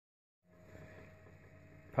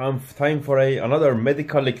Time for another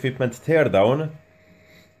medical equipment teardown.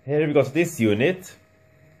 Here we got this unit.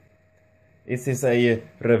 This is a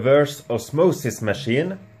reverse osmosis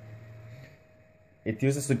machine. It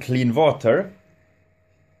uses to clean water.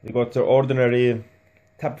 You got the ordinary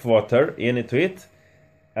tap water into it,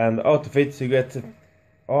 and out of it you get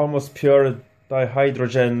almost pure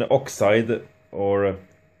dihydrogen oxide or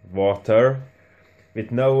water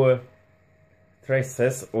with no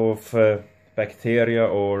traces of bacteria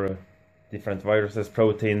or different viruses,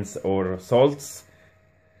 proteins or salts.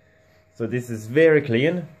 So this is very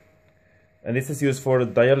clean, and this is used for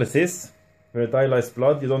dialysis. When you dialyze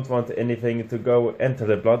blood, you don't want anything to enter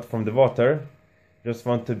the blood from the water. You just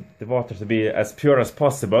want the water to be as pure as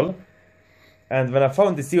possible. And when I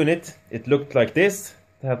found this unit, it looked like this.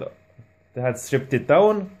 They had stripped it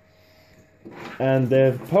down, and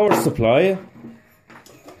the power supply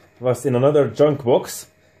was in another junk box.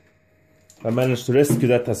 I managed to rescue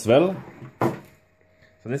that as well.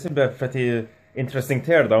 So this will be a pretty interesting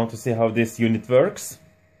teardown to see how this unit works.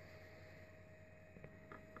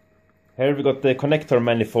 Here we got the connector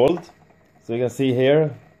manifold. So you can see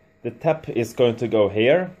here, the tap is going to go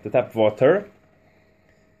here, the tap water.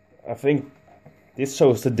 I think this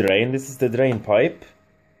shows the drain. This is the drain pipe.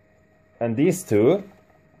 And these two, you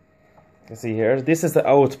can see here, this is the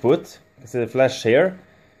output. You can see the flash here.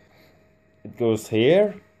 It goes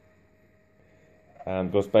here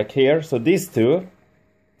and goes back here. So these two,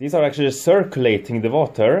 these are actually circulating the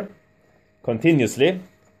water continuously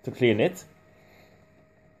to clean it.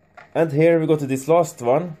 And here we go to this last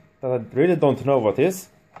one that I really don't know what is.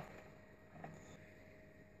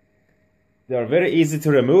 They are very easy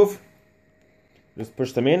to remove. Just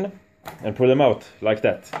push them in and pull them out like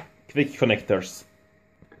that. Quick connectors.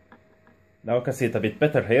 Now I can see it a bit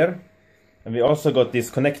better here. And we also got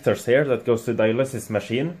these connectors here that goes to the dialysis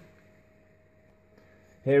machine.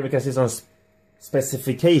 Here we can see some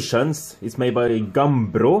specifications. It's made by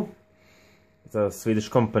Gambro. It's a Swedish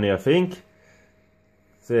company, I think. It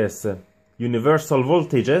says universal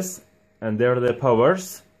voltages, and there are the power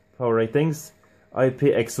ratings,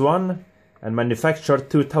 IPX1, and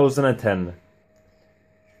manufactured 2010.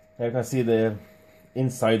 Here you can see the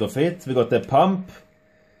inside of it. We got the pump.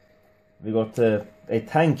 We got a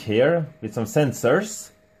tank here with some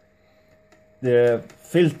sensors. The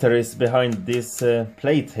filter is behind this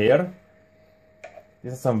plate here.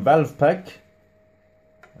 This is some valve pack.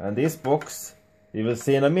 And this box we will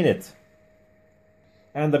see in a minute.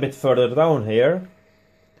 And a bit further down here,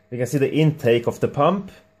 we can see the intake of the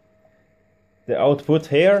pump. The output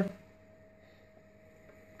here.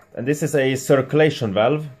 And this is a circulation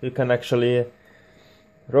valve. You can actually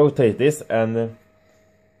rotate this and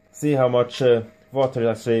see how much water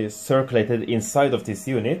is actually circulated inside of this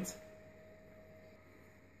unit.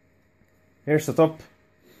 Here's the top.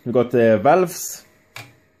 We got the valves.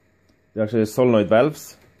 They're actually solenoid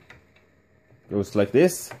valves. Goes like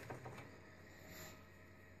this.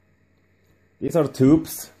 These are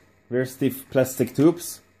tubes, very stiff plastic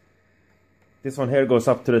tubes. This one here goes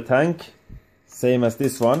up to the tank, same as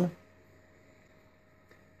this one.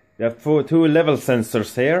 We have two level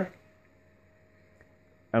sensors here.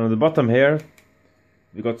 And on the bottom here,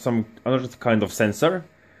 we got some other kind of sensor.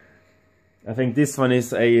 I think this one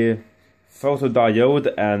is a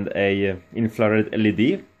photodiode and a infrared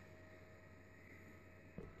LED.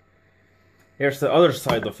 Here's the other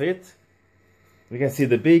side of it. We can see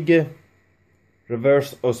the big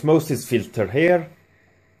reverse osmosis filter here,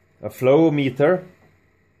 a flow meter.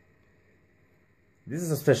 This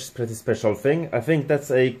is a pretty special thing. I think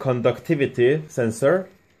that's a conductivity sensor.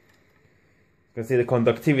 You can see the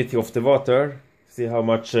conductivity of the water, see how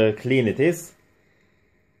much clean it is.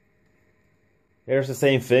 Here's the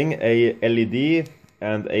same thing, a LED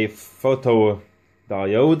and a photodiode.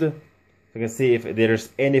 You can see if there's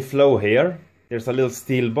any flow here. There's a little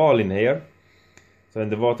steel ball in here. So when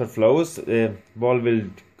the water flows, the ball will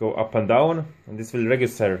go up and down, and this will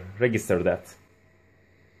register that.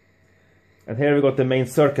 And here we got the main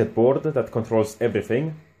circuit board that controls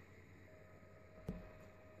everything.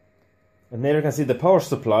 And here you can see the power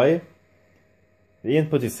supply. The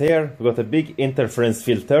input is here. We got a big interference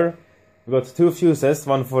filter. We got two fuses,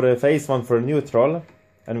 one for a phase, one for a neutral.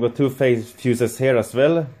 And we got two phase fuses here as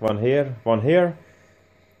well. One here, one here.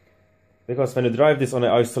 Because when you drive this on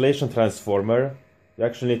an isolation transformer, you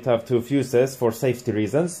actually need to have two fuses for safety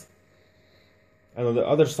reasons. And on the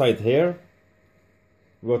other side here,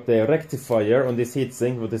 we got the rectifier on this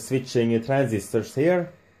heatsink with the switching transistors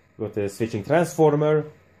here. We got the switching transformer.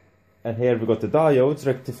 And here we got the diodes,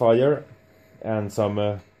 rectifier, and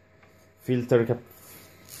some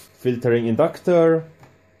filtering inductor,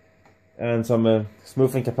 and some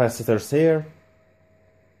smoothing capacitors here.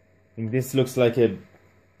 I think this looks like the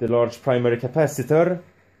large primary capacitor.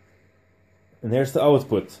 And here's the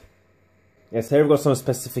output. Yes, here we've got some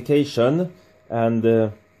specification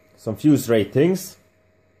and some fuse ratings.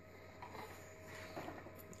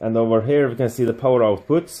 And over here we can see the power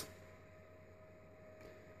outputs.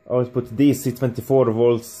 Output DC 24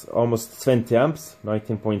 volts, almost 20 amps,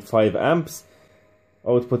 19.5 amps.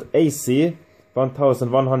 Output AC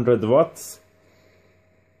 1100 watts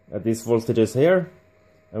at these voltages here.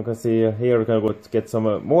 And we can see here we can get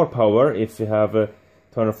some more power if we have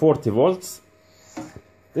 240 volts.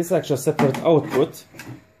 This is actually a separate output,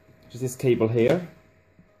 which is this cable here.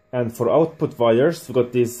 And for output wires, we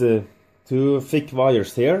got these two thick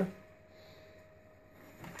wires here,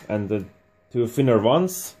 and the two thinner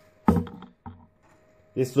ones.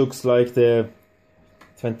 This looks like the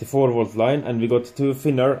 24 volt line, and we got two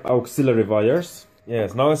thinner auxiliary wires.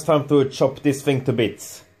 Yes, now it's time to chop this thing to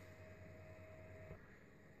bits.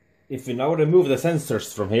 If we now remove the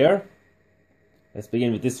sensors from here, let's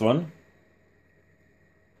begin with this one.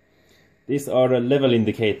 These are level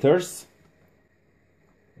indicators.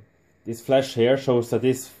 This flash here shows that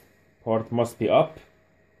this part must be up.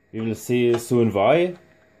 We will see soon why.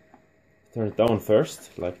 Turn it down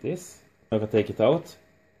first, like this. I can take it out.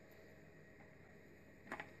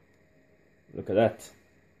 Look at that.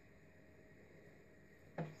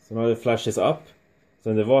 So now the flash is up.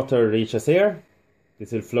 So when the water reaches here,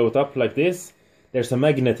 this will float up like this. There's a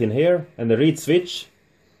magnet in here and a reed switch,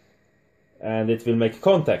 and it will make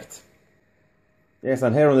contact. Yes,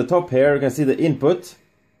 and here on the top here you can see the input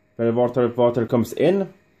where the water comes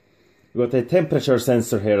in. We got a temperature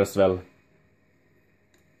sensor here as well.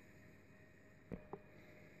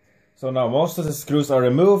 So now most of the screws are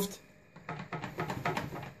removed.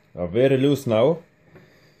 Are very loose now.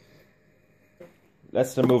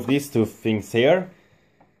 Let's remove these two things here.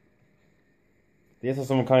 These are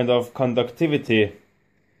some kind of conductivity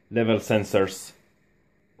level sensors.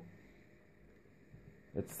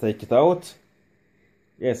 Let's take it out.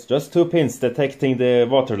 Yes, just two pins detecting the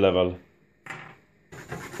water level.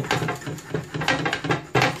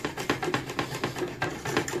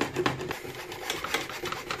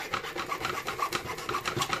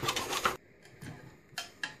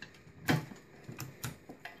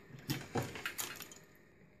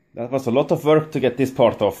 That was a lot of work to get this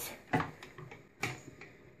part off.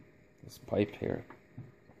 This pipe here.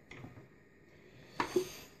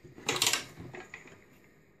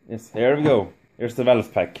 Yes, here we go. Here's the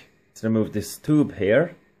valve pack. Let's remove this tube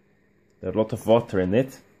here. There's a lot of water in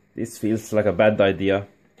it. This feels like a bad idea.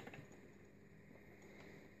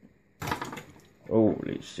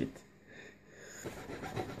 Holy shit.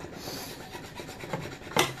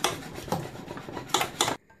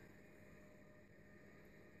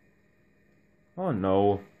 Oh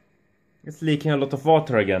no. It's leaking a lot of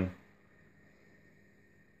water again.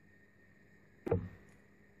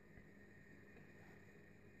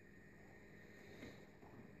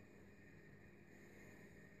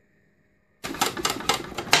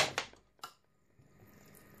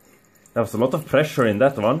 There was a lot of pressure in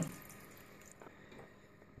that one.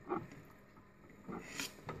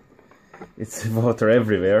 It's water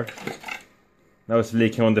everywhere. Now it's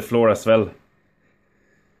leaking on the floor as well.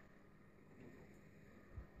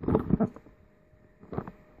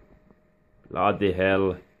 Bloody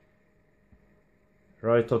hell.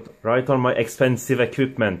 Right on my expensive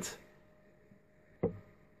equipment.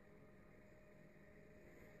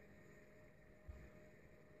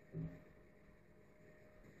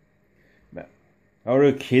 Are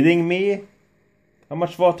you kidding me? How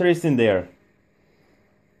much water is in there?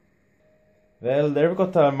 Well, there we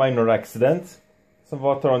got a minor accident. Some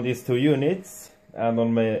water on these two units and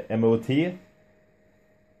on my MOT.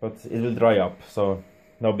 But it will dry up, so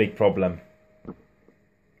no big problem.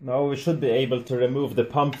 Now we should be able to remove the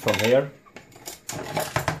pump from here.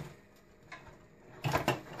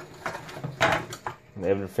 And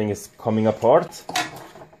everything is coming apart.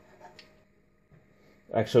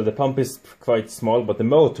 Actually, the pump is quite small, but the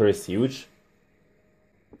motor is huge.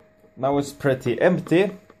 Now it's pretty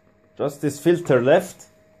empty. Just this filter left.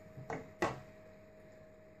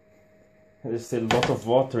 There's still a lot of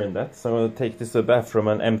water in that, so I'm going to take this to the bathroom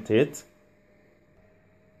and empty it.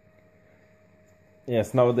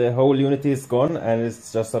 Yes, now the whole unit is gone and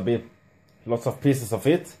it's just lots of pieces of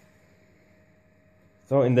it.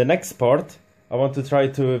 So in the next part, I want to try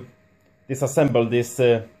to disassemble this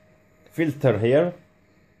filter here.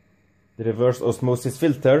 The reverse osmosis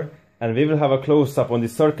filter, and we will have a close-up on the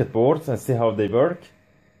circuit boards and see how they work.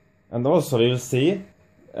 And also we will see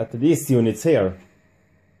at these units here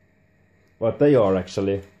what they are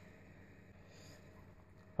actually.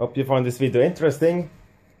 Hope you find this video interesting.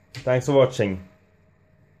 Thanks for watching.